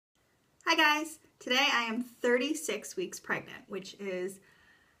Hi guys! Today I am 36 weeks pregnant, which is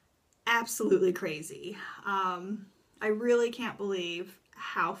absolutely crazy. I really can't believe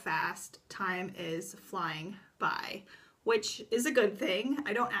how fast time is flying by, which is a good thing.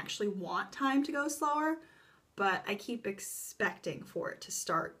 I don't actually want time to go slower, but I keep expecting for it to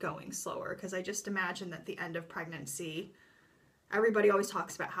start going slower because I just imagine that the end of pregnancy, everybody always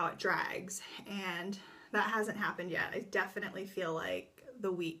talks about how it drags, and that hasn't happened yet. I definitely feel like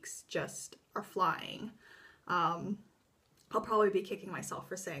the weeks just are flying. I'll probably be kicking myself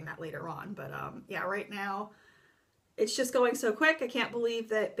for saying that later on, but yeah, right now it's just going so quick. I can't believe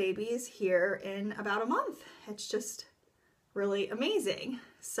that baby is here in about a month. It's just really amazing.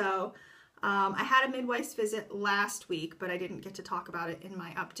 So I had a midwife's visit last week, but I didn't get to talk about it in my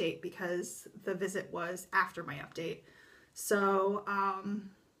update because the visit was after my update. So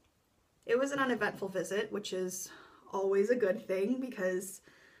it was an uneventful visit, which is always a good thing because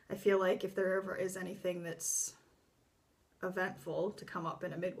I feel like if there ever is anything that's eventful to come up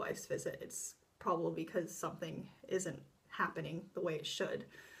in a midwife's visit, it's probably because something isn't happening the way it should.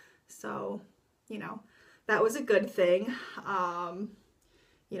 So, you know, that was a good thing.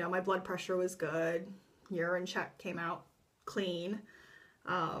 You know, my blood pressure was good. Urine check came out clean.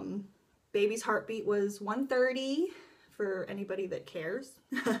 Baby's heartbeat was 130 for anybody that cares.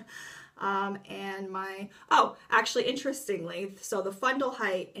 And actually, interestingly, so the fundal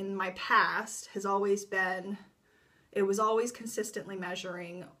height in my past has always been, it was always consistently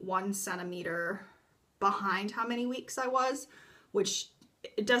measuring 1 centimeter behind how many weeks I was, which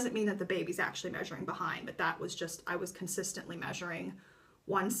it doesn't mean that the baby's actually measuring behind, but that was just, I was consistently measuring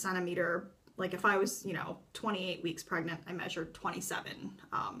 1 centimeter. Like if I was, 28 weeks pregnant, I measured 27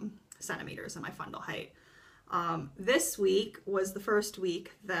 centimeters in my fundal height. This week was the first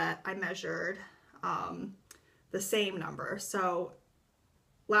week that I measured the same number. So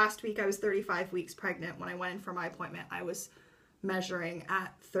last week I was 35 weeks pregnant. When I went in for my appointment, I was measuring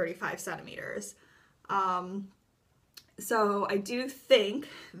at 35 centimeters. So I do think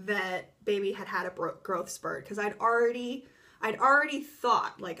that baby had a growth spurt because I'd already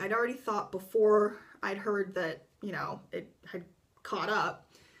thought before I'd heard that, it had caught up,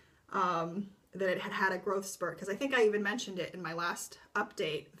 that it had a growth spurt, because I think I even mentioned it in my last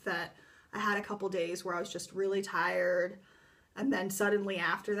update that I had a couple days where I was just really tired, and then suddenly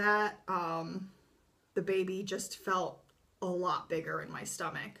after that the baby just felt a lot bigger in my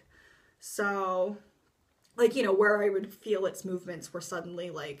stomach. So like, where I would feel its movements were suddenly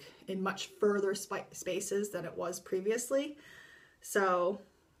like in much further spaces than it was previously. So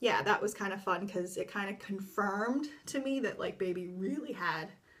yeah, that was kind of fun because it kind of confirmed to me that like baby really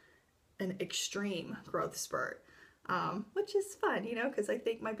had an extreme growth spurt, which is fun, because I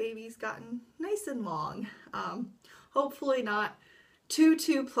think my baby's gotten nice and long. Hopefully not too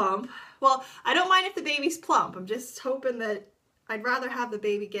plump. Well, I don't mind if the baby's plump. I'm just hoping that I'd rather have the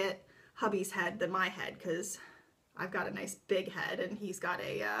baby get hubby's head than my head, because I've got a nice big head and he's got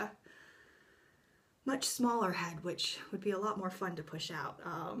a much smaller head, which would be a lot more fun to push out.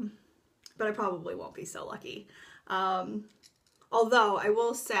 But I probably won't be so lucky. Although I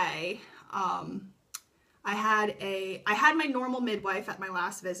will say, I had my normal midwife at my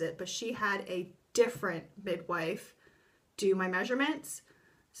last visit, but she had a different midwife do my measurements.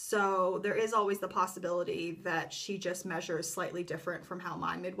 So there is always the possibility that she just measures slightly different from how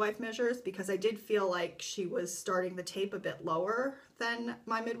my midwife measures, because I did feel like she was starting the tape a bit lower than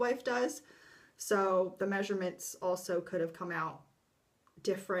my midwife does. So the measurements also could have come out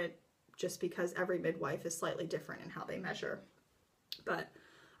different just because every midwife is slightly different in how they measure. But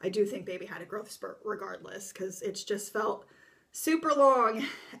I do think baby had a growth spurt regardless, because it's just felt super long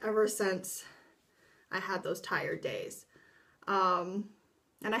ever since I had those tired days. And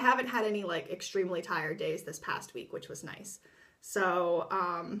I haven't had any like extremely tired days this past week, which was nice. So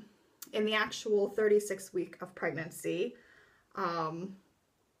in the actual 36 week of pregnancy, I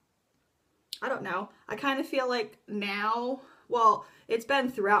don't know. I kind of feel like now, well, it's been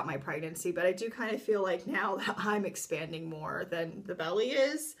throughout my pregnancy, but I do kind of feel like now that I'm expanding more than the belly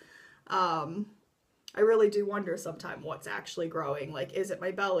is. I really do wonder sometimes what's actually growing. Like, is it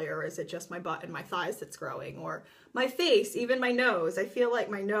my belly, or is it just my butt and my thighs that's growing, or my face, even my nose? I feel like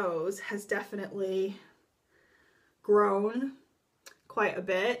my nose has definitely grown quite a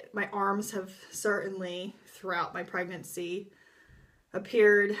bit. My arms have certainly throughout my pregnancy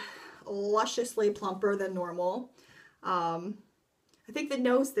appeared lusciously plumper than normal. I think the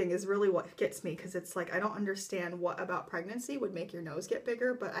nose thing is really what gets me, because it's like I don't understand what about pregnancy would make your nose get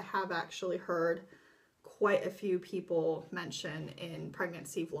bigger, but I have actually heard quite a few people mention in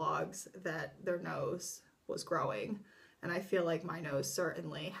pregnancy vlogs that their nose was growing, And I feel like my nose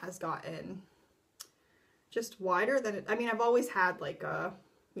certainly has gotten just wider than it, I mean, I've always had like a,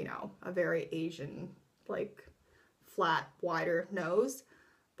 you know, a very Asian, like flat, wider nose,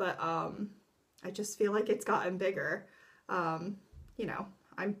 but I just feel like it's gotten bigger. You know,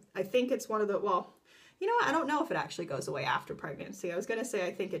 I think it's one of the, well, you know what, I don't know if it actually goes away after pregnancy. I was gonna say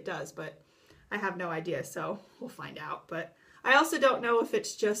I think it does, but I have no idea, so we'll find out. But I also don't know if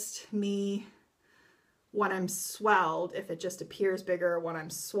it's just me when I'm swelled, if it just appears bigger when I'm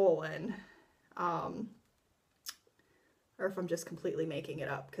swollen, or if I'm just completely making it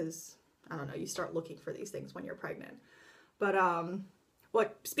up, because I don't know, you start looking for these things when you're pregnant. But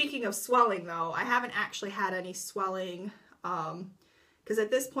speaking of swelling though, I haven't actually had any swelling, because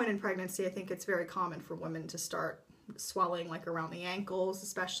at this point in pregnancy, I think it's very common for women to start swelling like around the ankles,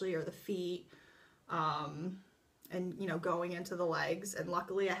 especially, or the feet, and, you know, going into the legs. And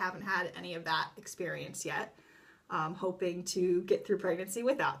luckily I haven't had any of that experience yet. Hoping to get through pregnancy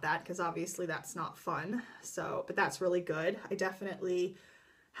without that, because obviously that's not fun. So, but that's really good. I definitely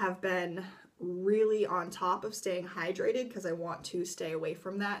have been really on top of staying hydrated, because I want to stay away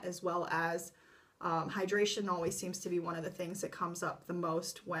from that, as well as hydration always seems to be one of the things that comes up the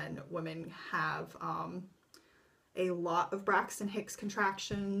most when women have a lot of Braxton Hicks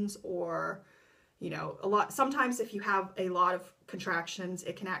contractions, or, you know, a lot. Sometimes if you have a lot of contractions,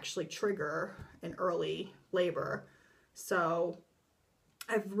 it can actually trigger an early labor. So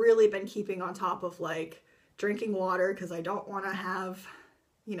I've really been keeping on top of like drinking water, because I don't want to have,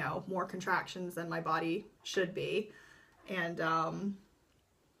 you know, more contractions than my body should be. And,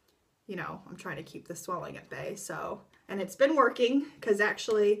 you know, I'm trying to keep the swelling at bay. So, and it's been working, because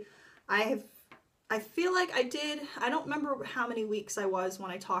actually I feel like I don't remember how many weeks I was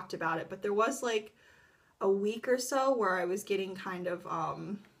when I talked about it, but there was like a week or so where I was getting kind of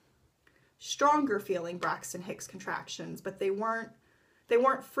stronger feeling Braxton Hicks contractions, but they weren't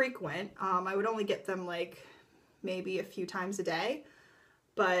frequent. I would only get them like maybe a few times a day,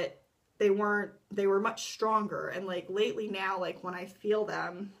 but they were much stronger. And like lately now, like when I feel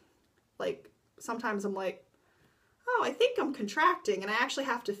them, like sometimes I'm like, oh, I think I'm contracting, and I actually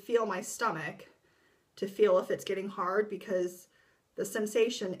have to feel my stomach to feel if it's getting hard, because the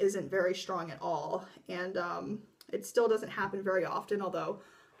sensation isn't very strong at all. And it still doesn't happen very often, although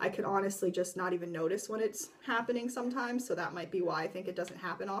I could honestly just not even notice when it's happening sometimes. So that might be why I think it doesn't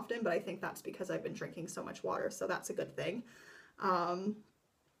happen often, but I think that's because I've been drinking so much water. So that's a good thing.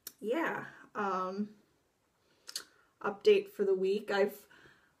 Yeah. Update for the week.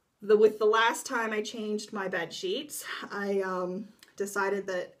 With the last time I changed my bed sheets, I decided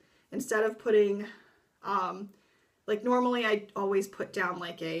that instead of putting, like normally I always put down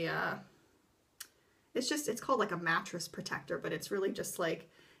like a, it's called like a mattress protector, but it's really just like,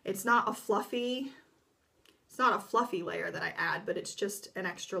 it's not a fluffy layer that I add, but it's just an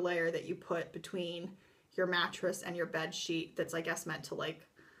extra layer that you put between your mattress and your bed sheet that's, I guess, meant to like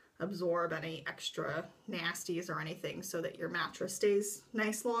absorb any extra nasties or anything, so that your mattress stays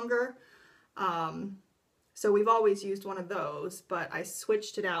nice longer. So we've always used one of those, but I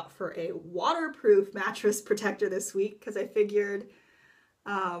switched it out for a waterproof mattress protector this week, because I figured,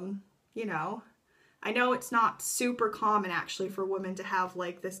 you know, I know it's not super common actually for women to have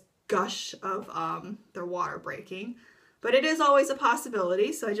like this gush of their water breaking, but it is always a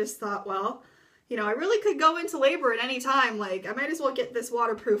possibility. So I just thought, well, you know, I really could go into labor at any time. Like, I might as well get this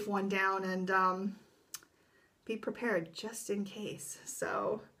waterproof one down and be prepared just in case.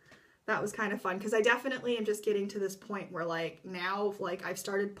 So that was kind of fun, because I definitely am just getting to this point where like now, like I've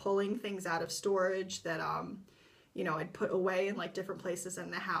started pulling things out of storage that, you know, I'd put away in like different places in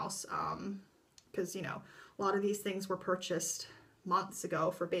the house. Because, you know, a lot of these things were purchased months ago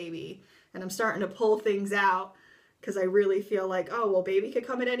for baby, and I'm starting to pull things out because I really feel like, oh, well, baby could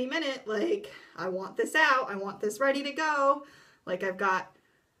come at any minute. Like, I want this out. I want this ready to go. Like, I've got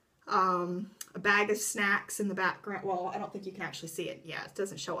a bag of snacks in the background. Well, I don't think you can actually see it. Yeah, it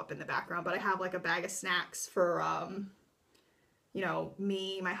doesn't show up in the background, but I have like a bag of snacks for, you know,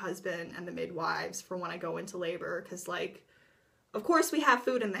 me, my husband, and the midwives for when I go into labor. Because, like, of course we have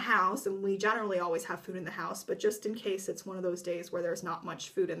food in the house, and we generally always have food in the house, but just in case it's one of those days where there's not much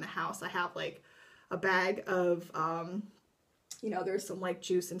food in the house, I have like a bag of, you know, there's some like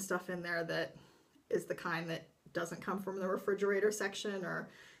juice and stuff in there that is the kind that doesn't come from the refrigerator section, or,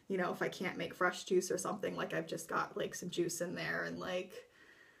 you know, if I can't make fresh juice or something, like I've just got like some juice in there, and like,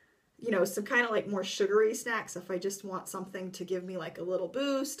 you know, some kind of like more sugary snacks if I just want something to give me like a little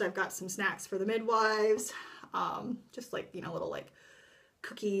boost. I've got some snacks for the midwives, just like, you know, little like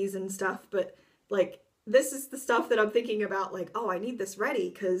cookies and stuff. But like, this is the stuff that I'm thinking about, like, oh, I need this ready,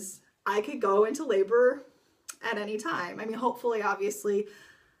 because I could go into labor at any time. I mean, hopefully, obviously,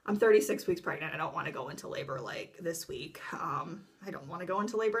 I'm 36 weeks pregnant. I don't want to go into labor like this week. I don't want to go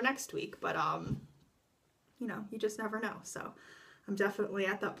into labor next week, but you know, you just never know. So I'm definitely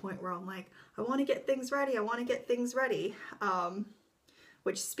at that point where I'm like, I want to get things ready. I want to get things ready.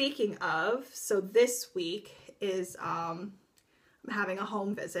 Which, speaking of, so this week is I'm having a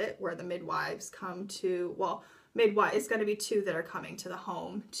home visit where the midwives come to, well, it's going to be 2 that are coming to the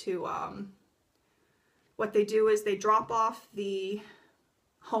home to, what they do is they drop off the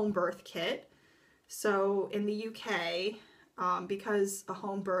home birth kit. So in the UK, because a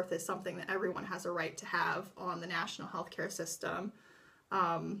home birth is something that everyone has a right to have on the national healthcare system,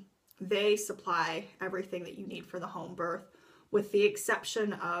 they supply everything that you need for the home birth, with the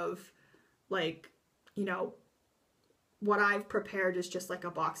exception of, like, you know, what I've prepared is just like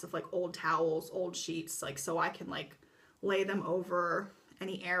a box of like old towels, old sheets, like so I can like lay them over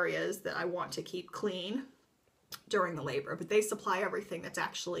any areas that I want to keep clean during the labor. But they supply everything that's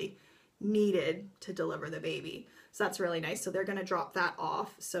actually needed to deliver the baby. So that's really nice. So they're going to drop that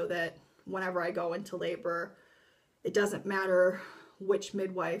off so that whenever I go into labor, it doesn't matter which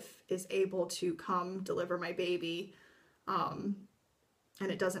midwife is able to come deliver my baby. And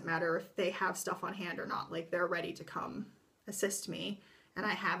it doesn't matter if they have stuff on hand or not. Like, they're ready to come assist me, and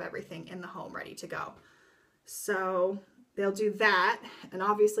I have everything in the home ready to go. So they'll do that. And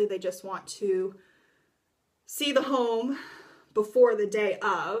obviously they just want to see the home before the day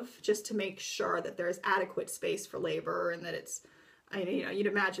of, just to make sure that there's adequate space for labor and that it's, you know, you'd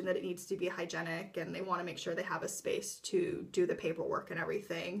imagine that it needs to be hygienic, and they want to make sure they have a space to do the paperwork and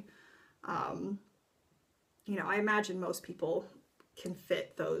everything. You know, I imagine most people can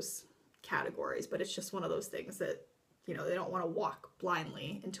fit those categories, but it's just one of those things that, you know, they don't want to walk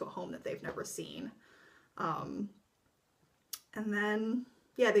blindly into a home that they've never seen. And then,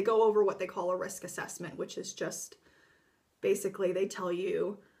 yeah, they go over what they call a risk assessment, which is just basically they tell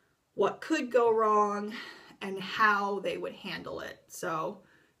you what could go wrong and how they would handle it. So,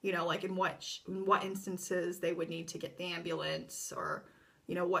 you know, like in what instances they would need to get the ambulance, or,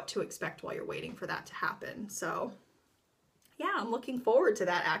 you know, what to expect while you're waiting for that to happen. So yeah, I'm looking forward to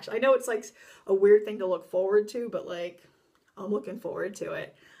that, actually. I know it's like a weird thing to look forward to, but like, I'm looking forward to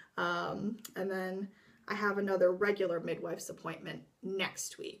it. And then I have another regular midwife's appointment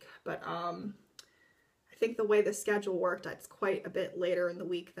next week, but I think the way the schedule worked, it's quite a bit later in the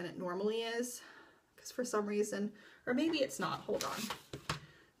week than it normally is, because for some reason, or maybe it's not, hold on.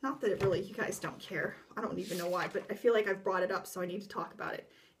 Not that it really, you guys don't care. I don't even know why, but I feel like I've brought it up, so I need to talk about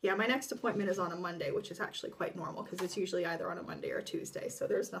it. Yeah, my next appointment is on a Monday, which is actually quite normal because it's usually either on a Monday or a Tuesday. So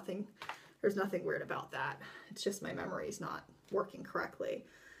there's nothing weird about that. It's just my memory's not working correctly.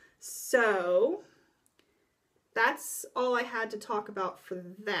 So that's all I had to talk about for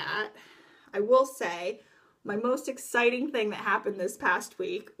that. I will say my most exciting thing that happened this past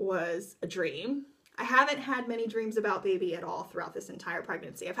week was a dream. I haven't had many dreams about baby at all throughout this entire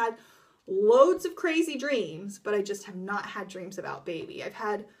pregnancy. I've had loads of crazy dreams, but I just have not had dreams about baby. I've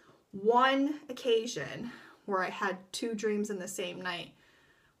had one occasion where I had 2 dreams in the same night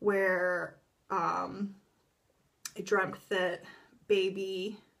where I dreamt that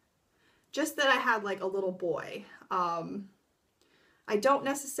baby, just that I had like a little boy. I don't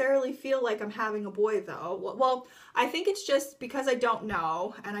necessarily feel like I'm having a boy though. Well, I think it's just because I don't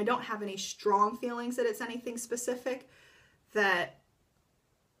know, and I don't have any strong feelings that it's anything specific, that,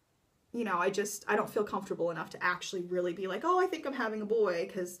 you know, I don't feel comfortable enough to actually really be like, oh, I think I'm having a boy.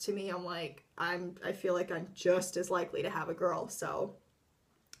 Because to me, I'm like, I feel like I'm just as likely to have a girl. So,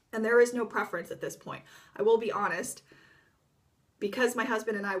 and there is no preference at this point. I will be honest, because my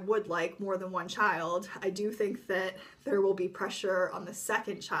husband and I would like more than one child, I do think that there will be pressure on the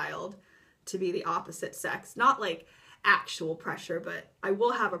second child to be the opposite sex. Not like actual pressure, but I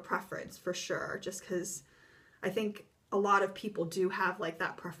will have a preference for sure, just because I think a lot of people do have like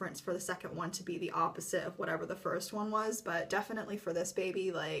that preference for the second one to be the opposite of whatever the first one was. But definitely for this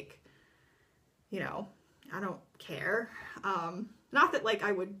baby, like, you know, I don't care. Not that like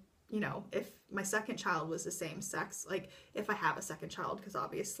I would, you know, if my second child was the same sex, like if I have a second child, because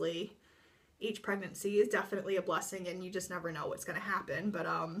obviously each pregnancy is definitely a blessing and you just never know what's going to happen. But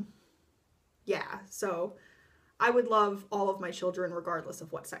yeah, so I would love all of my children regardless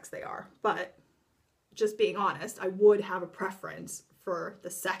of what sex they are. But just being honest, I would have a preference for the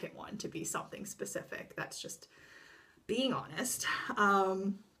second one to be something specific. That's just being honest.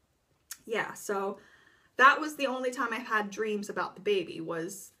 Yeah, so that was the only time I've had dreams about the baby,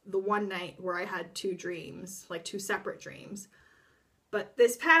 was the one night where I had 2 dreams, like 2 separate dreams. But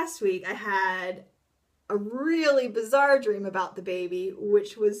this past week I had a really bizarre dream about the baby,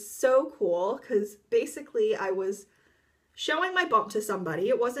 which was so cool because basically I was showing my bump to somebody.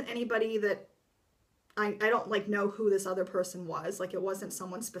 It wasn't anybody that I don't like know who this other person was. Like it wasn't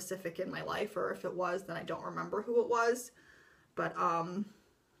someone specific in my life, or if it was, then I don't remember who it was. But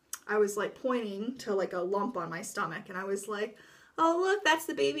I was like pointing to like a lump on my stomach, and I was like, oh look, that's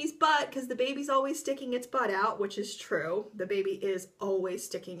the baby's butt, because the baby's always sticking its butt out, which is true. The baby is always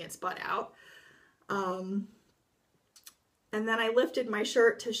sticking its butt out. And then I lifted my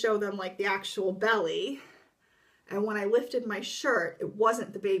shirt to show them like the actual belly. And when I lifted my shirt, it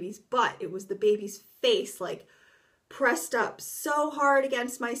wasn't the baby's butt. It was the baby's face, like pressed up so hard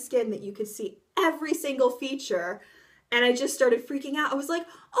against my skin that you could see every single feature. And I just started freaking out. I was like,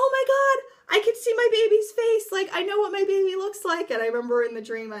 oh my God, I can see my baby's face. Like, I know what my baby looks like. And I remember in the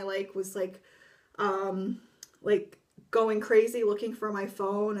dream, I was going crazy looking for my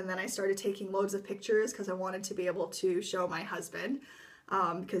phone. And then I started taking loads of pictures because I wanted to be able to show my husband.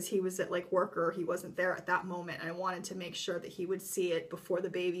 Because he was at like work, or he wasn't there at that moment. And I wanted to make sure that he would see it before the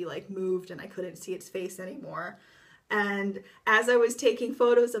baby like moved and I couldn't see its face anymore. And as I was taking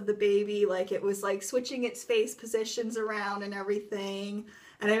photos of the baby, like it was like switching its face positions around and everything.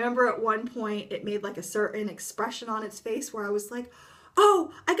 And I remember at one point it made like a certain expression on its face where I was like,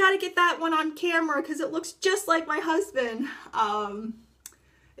 oh, I gotta get that one on camera because it looks just like my husband.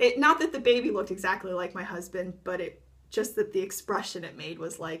 Not that the baby looked exactly like my husband, but just that the expression it made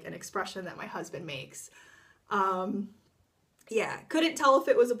was like an expression that my husband makes. Yeah, couldn't tell if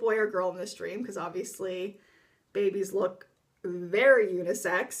it was a boy or girl in this dream because obviously babies look very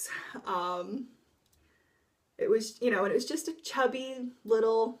unisex. It was, it was just a chubby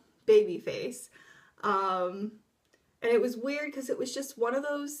little baby face. And it was weird because it was just one of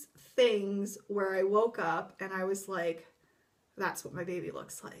those things where I woke up and I was like, that's what my baby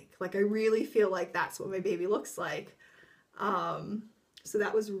looks like. Like, I really feel like that's what my baby looks like. So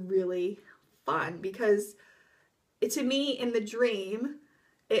that was really fun because to me in the dream,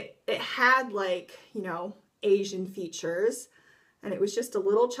 it had like, Asian features, and it was just a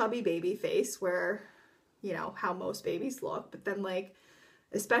little chubby baby face where, how most babies look. But then like,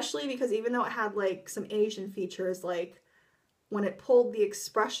 especially because even though it had like some Asian features, like when it pulled the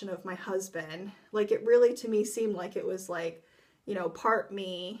expression of my husband, like it really to me seemed like it was like, part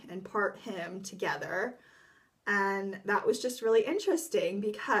me and part him together. And that was just really interesting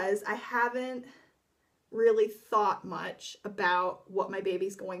because I haven't really thought much about what my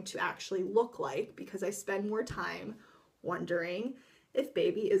baby's going to actually look like because I spend more time wondering if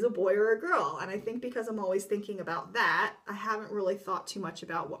baby is a boy or a girl. And I think because I'm always thinking about that, I haven't really thought too much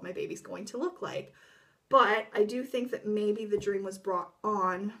about what my baby's going to look like. But I do think that maybe the dream was brought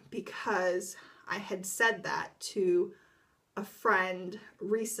on because I had said that to a friend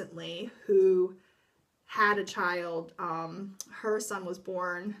recently who had a child. Her son was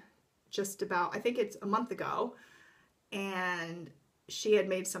born just about, I think it's a month ago, and she had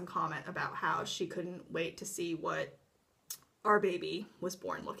made some comment about how she couldn't wait to see what our baby was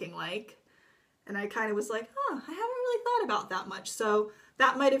born looking like. And I kind of was like, I haven't really thought about that much. So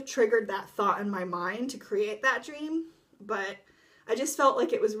that might have triggered that thought in my mind to create that dream. But I just felt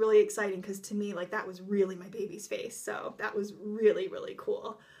like it was really exciting because to me, like that was really my baby's face. So that was really, really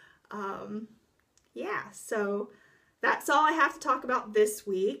cool. Yeah, so that's all I have to talk about this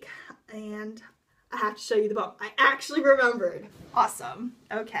week, and I have to show you the bump. I actually remembered. Awesome.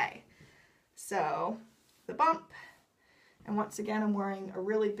 Okay, so the bump, and once again, I'm wearing a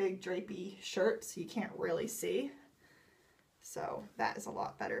really big drapey shirt, so you can't really see. So that is a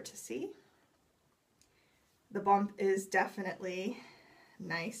lot better to see. The bump is definitely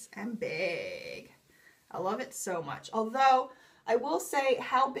nice and big. I love it so much, although I will say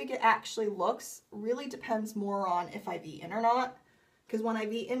how big it actually looks really depends more on if I've eaten or not. Because when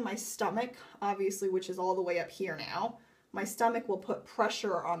I've eaten, my stomach, obviously, which is all the way up here now, my stomach will put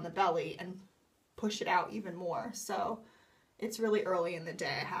pressure on the belly and push it out even more. So it's really early in the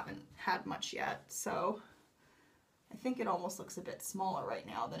day. I haven't had much yet. So I think it almost looks a bit smaller right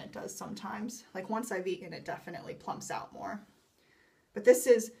now than it does sometimes. Like once I've eaten, it definitely plumps out more. But this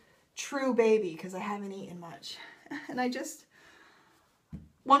is true baby because I haven't eaten much. And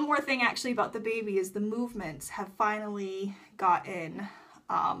one more thing actually about the baby is the movements have finally gotten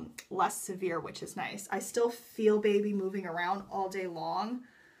less severe, which is nice. I still feel baby moving around all day long,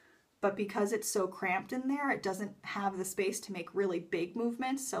 but because it's so cramped in there, it doesn't have the space to make really big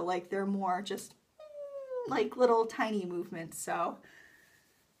movements. So like they're more just like little tiny movements. So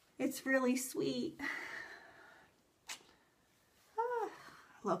it's really sweet. I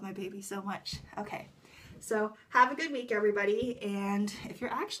love my baby so much. Okay. So have a good week, everybody. And if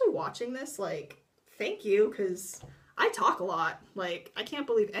you're actually watching this, like, thank you, because I talk a lot. Like, I can't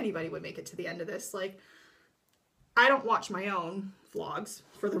believe anybody would make it to the end of this. Like, I don't watch my own vlogs,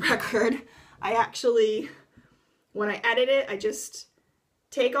 for the record. I actually, when I edit it, I just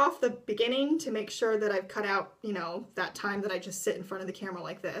take off the beginning to make sure that I've cut out, you know, that time that I just sit in front of the camera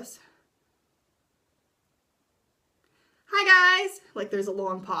like this. Hi guys! Like, there's a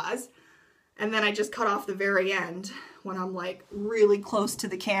long pause. And then I just cut off the very end when I'm like really close to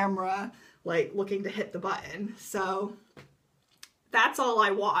the camera, like looking to hit the button. So that's all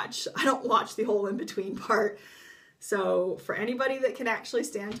I watch. I don't watch the whole in-between part. So for anybody that can actually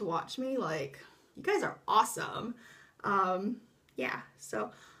stand to watch me, like, you guys are awesome. Yeah,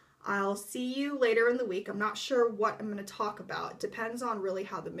 so I'll see you later in the week. I'm not sure what I'm going to talk about. It depends on really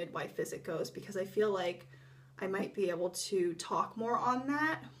how the midwife visit goes, because I feel like I might be able to talk more on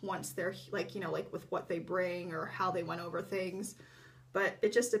that once they're, like, you know, like with what they bring or how they went over things. But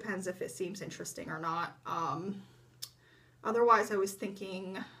it just depends if it seems interesting or not. Otherwise, I was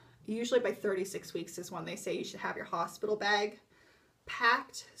thinking, usually by 36 weeks is when they say you should have your hospital bag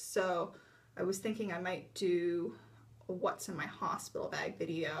packed. So I was thinking I might do a what's in my hospital bag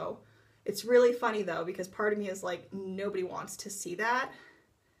video. It's really funny though, because part of me is like, nobody wants to see that.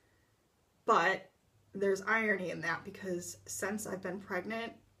 But there's irony in that, because since I've been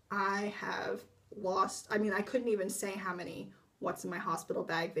pregnant, I have lost, I mean, I couldn't even say how many what's in my hospital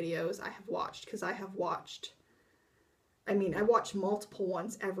bag videos I have watched, because I have watched, I mean, I watch multiple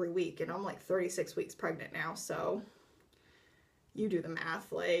ones every week, and I'm like 36 weeks pregnant now, so you do the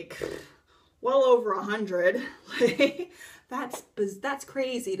math, like, well over 100. Like, that's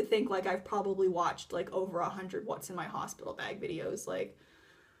crazy to think, like, I've probably watched like over 100 what's in my hospital bag videos. Like,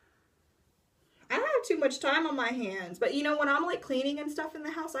 I don't have too much time on my hands. But you know, when I'm like cleaning and stuff in the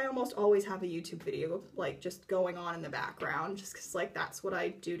house, I almost always have a YouTube video like just going on in the background, just because like that's what I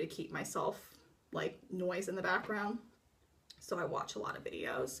do to keep myself like noise in the background. So I watch a lot of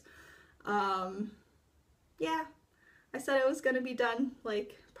videos. Yeah, I said I was gonna be done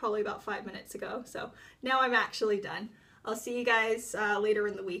like probably about 5 minutes ago, so now I'm actually done. I'll see you guys later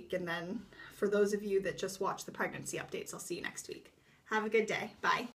in the week, and then for those of you that just watch the pregnancy updates, I'll see you next week. Have a good day. Bye.